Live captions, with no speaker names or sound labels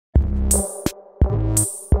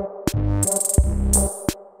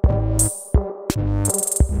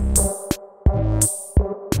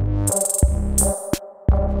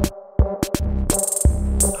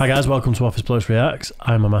Hi guys, welcome to Office Blokes Reacts.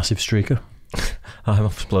 I'm a massive streaker. I'm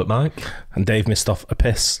Office Bloke Mike. And Dave missed off a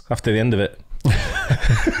piss after the end of it.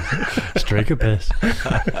 Streaker piss.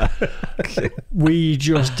 We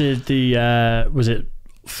just did the, was it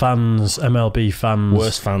fans, MLB fans?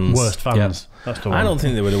 Worst fans. Worst fans. Yep. That's the one. I don't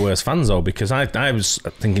think they were the worst fans though, because I was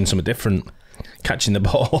thinking something different. Catching the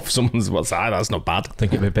ball off someone's side, that's not bad. I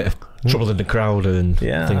think it'd be a bit of trouble in the crowd and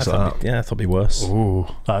things like that. Yeah, I thought it'd be worse. Ooh,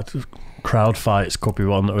 that crowd fights could be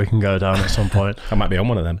one that we can go down at some point. I might be on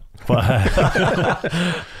one of them. But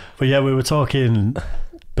yeah, we were talking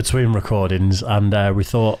between recordings and we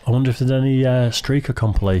thought, I wonder if there's any streaker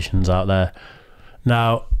compilations out there.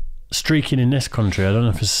 Now, streaking in this country, I don't know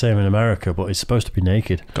if it's the same in America, but it's supposed to be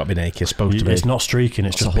naked. Got to be naked. Supposed to be. It's not streaking,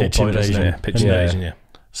 it's just pitch invasion. Yeah, pitch invasion, yeah.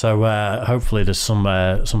 So hopefully there's some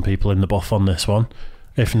people in the buff on this one.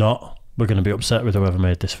 If not, we're going to be upset with whoever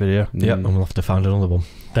made this video. Yeah, and we'll have to find another one.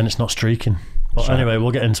 Then it's not streaking. But anyway,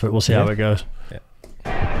 we'll get into it. We'll see how it goes. Yeah.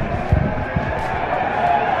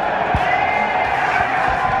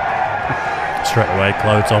 Straight away,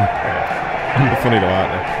 clothes on. Yeah. Funny though,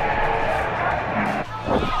 aren't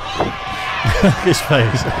they? His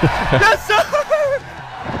face. Yes, sir!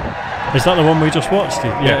 Is that the one we just watched?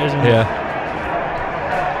 Yeah, isn't it? Yeah.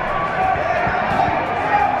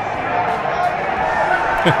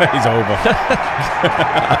 He's over.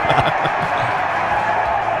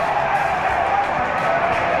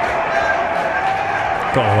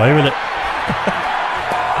 Got away with it.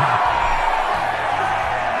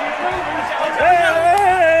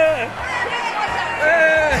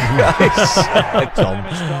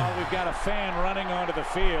 We've got a fan running onto the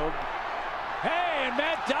field. Hey, and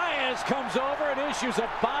Matt Diaz comes over and issues a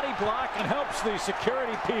body block and helps the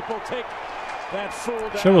security people take that fool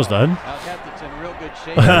down. Show us then. Captain's in real good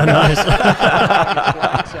shape. Nice.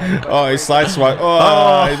 Oh, his slide swipe.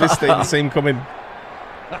 Oh, this thing didn't see him coming.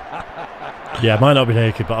 Yeah, might not be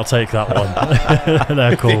naked, but I'll take that one.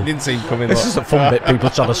 They're cool. Didn't see him coming. This is a fun bit. People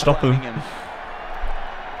trying to stop him. And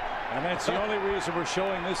that's the only reason we're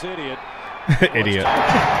showing this idiot. Idiot.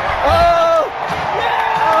 Oh!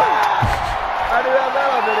 Yeah! I do have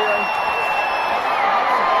that on video.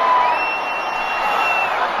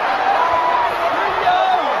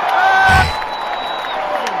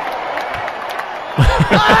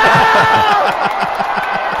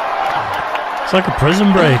 It's like a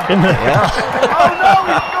prison break, isn't it? Oh Yeah. no,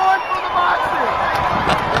 he's going for the boxer!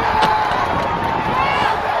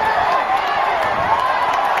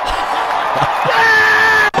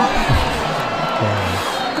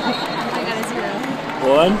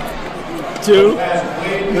 One, two,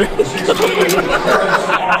 This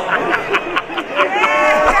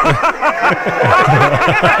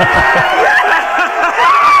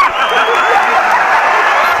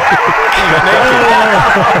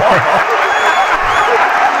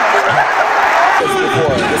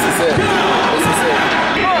is it. This is it.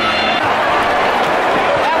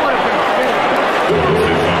 That would have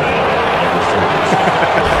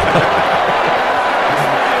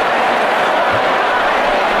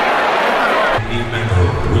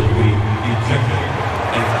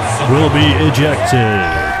will be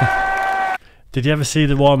ejected. Did you ever see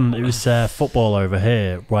the one, it was football over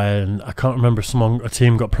here, when, I can't remember if a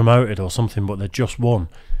team got promoted or something, but they just won.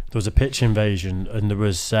 There was a pitch invasion and there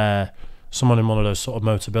was someone in one of those sort of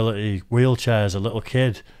motability wheelchairs, a little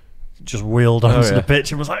kid, just wheeled onto the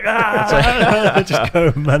pitch and was like, ah! Just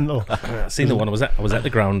go mental. I seen the one. I was at the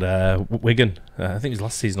ground, Wigan. I think it was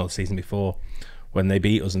last season or the season before, when they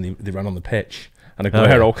beat us and they ran on the pitch. And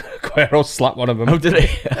Aguero slapped one of them. Oh, did he?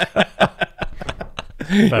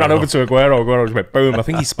 Ran over to Aguero. Aguero just went boom. I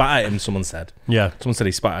think he spat at him. Someone said. Yeah. Someone said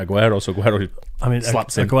he spat at Aguero. So Aguero.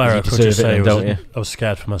 Slaps him. Aguero could just say, I was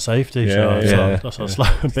scared for my safety. Yeah, so that's what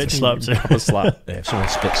a bitch slapped him. Proper slap. Yeah, if someone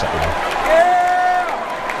spits at you.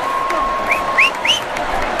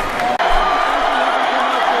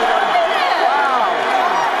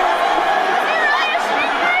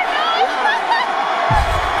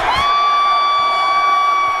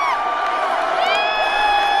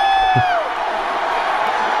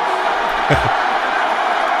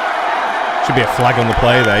 Should be a flag on the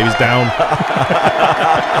play there. He was down.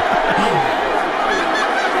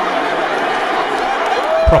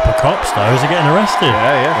 Proper cops though. Is he getting arrested?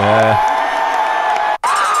 Yeah.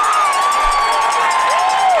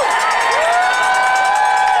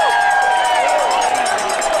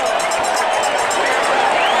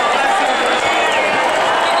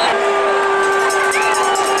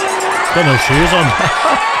 Got no shoes on.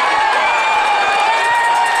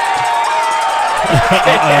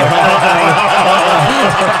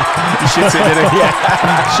 He shits it, didn't he? Yeah.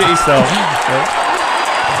 Shit himself.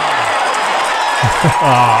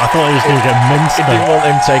 I thought he was going to get minced. He didn't want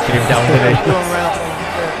him taking him down, did he? Going around.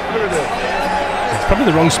 Look at this. It's probably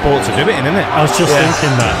the wrong sport to do it in, isn't it? I was just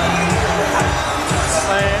thinking that.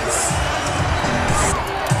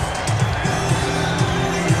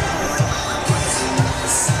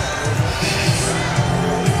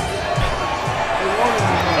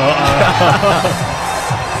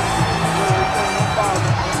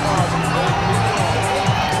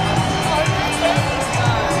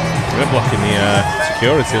 We're blocking the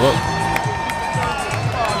security, look.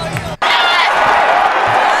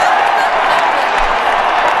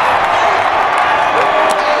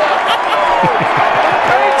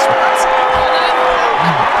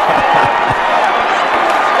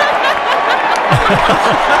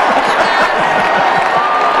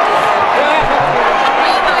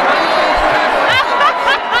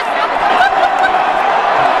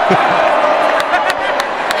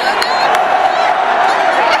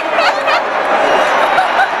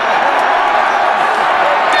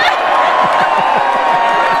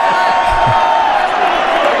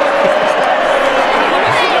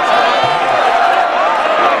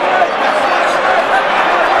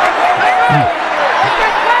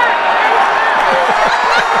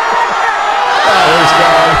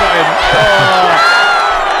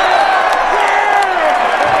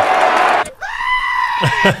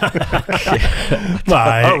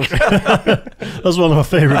 Mike. That's one of my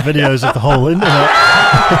favourite videos of the whole internet.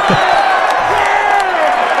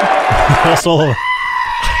 That's all.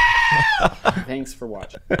 Thanks for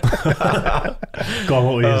watching. Go on,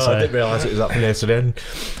 what were you going to I say? didn't realise it was that near to the end.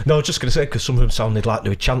 No, I was just going to say, because some of them sounded like they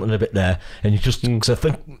were chanting a bit there, and you just, because I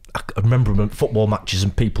think, I remember them at football matches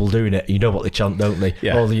and people doing it, you know what they chant, don't they?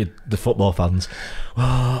 Yeah. All the football fans.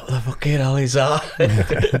 What the fucking hell is that?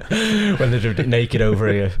 When they're doing it naked over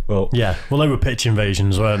here. Well, Yeah, well, they were pitch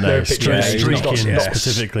invasions, weren't They they? were pitch invasions, Streaking not-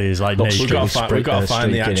 specifically is like not naked. We've got to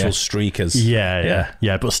find the streaking, actual yeah. streakers.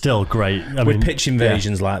 Yeah, but still great. I With mean, pitch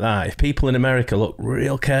invasions like that, if people in America look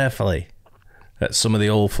real carefully at some of the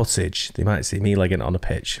old footage, they might see me legging it on a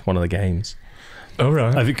pitch, one of the games. all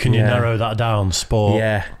right. can you Yeah. narrow that down? Sport,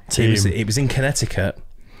 Yeah, team. it was in Connecticut,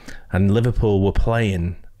 and Liverpool were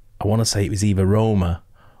playing. I want to say it was either Roma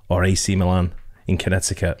or AC Milan in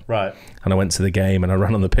Connecticut. Right. And I went to the game and I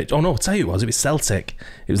ran on the pitch. Oh no, I'll tell you it was Celtic.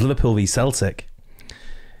 It was Liverpool v Celtic.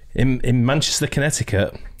 In Manchester,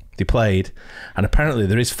 Connecticut, they played, and apparently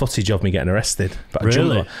there is footage of me getting arrested. But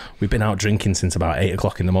Really? we've been out drinking since about 8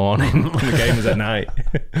 o'clock in the morning. And the game was at night.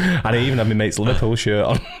 And I even had my mate's Liverpool shirt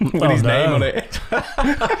on with his name on it.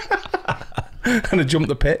 And I jumped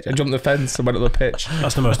the pitch. I jumped the fence and went up the pitch.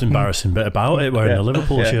 That's the most embarrassing bit about it, wearing the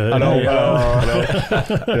Liverpool shirt. I know. isn't it? I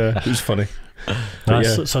know. Yeah, it was funny.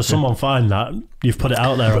 Nice. yeah. So someone find that. You've put it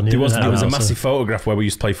out there on the There was internet. a now, so- massive photograph where we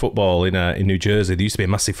used to play football in New Jersey. There used to be a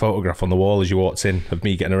massive photograph on the wall as you walked in of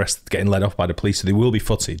me getting arrested, getting led off by the police. So there will be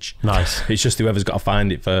footage. Nice. It's just whoever's got to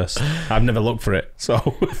find it first. I've never looked for it, so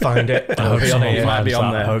Find it. I hope It'll someone it might be finds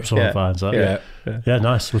on that. there. I hope someone Yeah. finds that. Yeah. Yeah,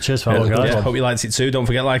 nice. Well, cheers for that one, guys. Yeah, hope you liked it too. Don't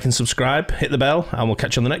forget like and subscribe. Hit the bell, and we'll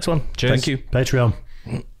catch you on the next one. Cheers. Thank you. Patreon.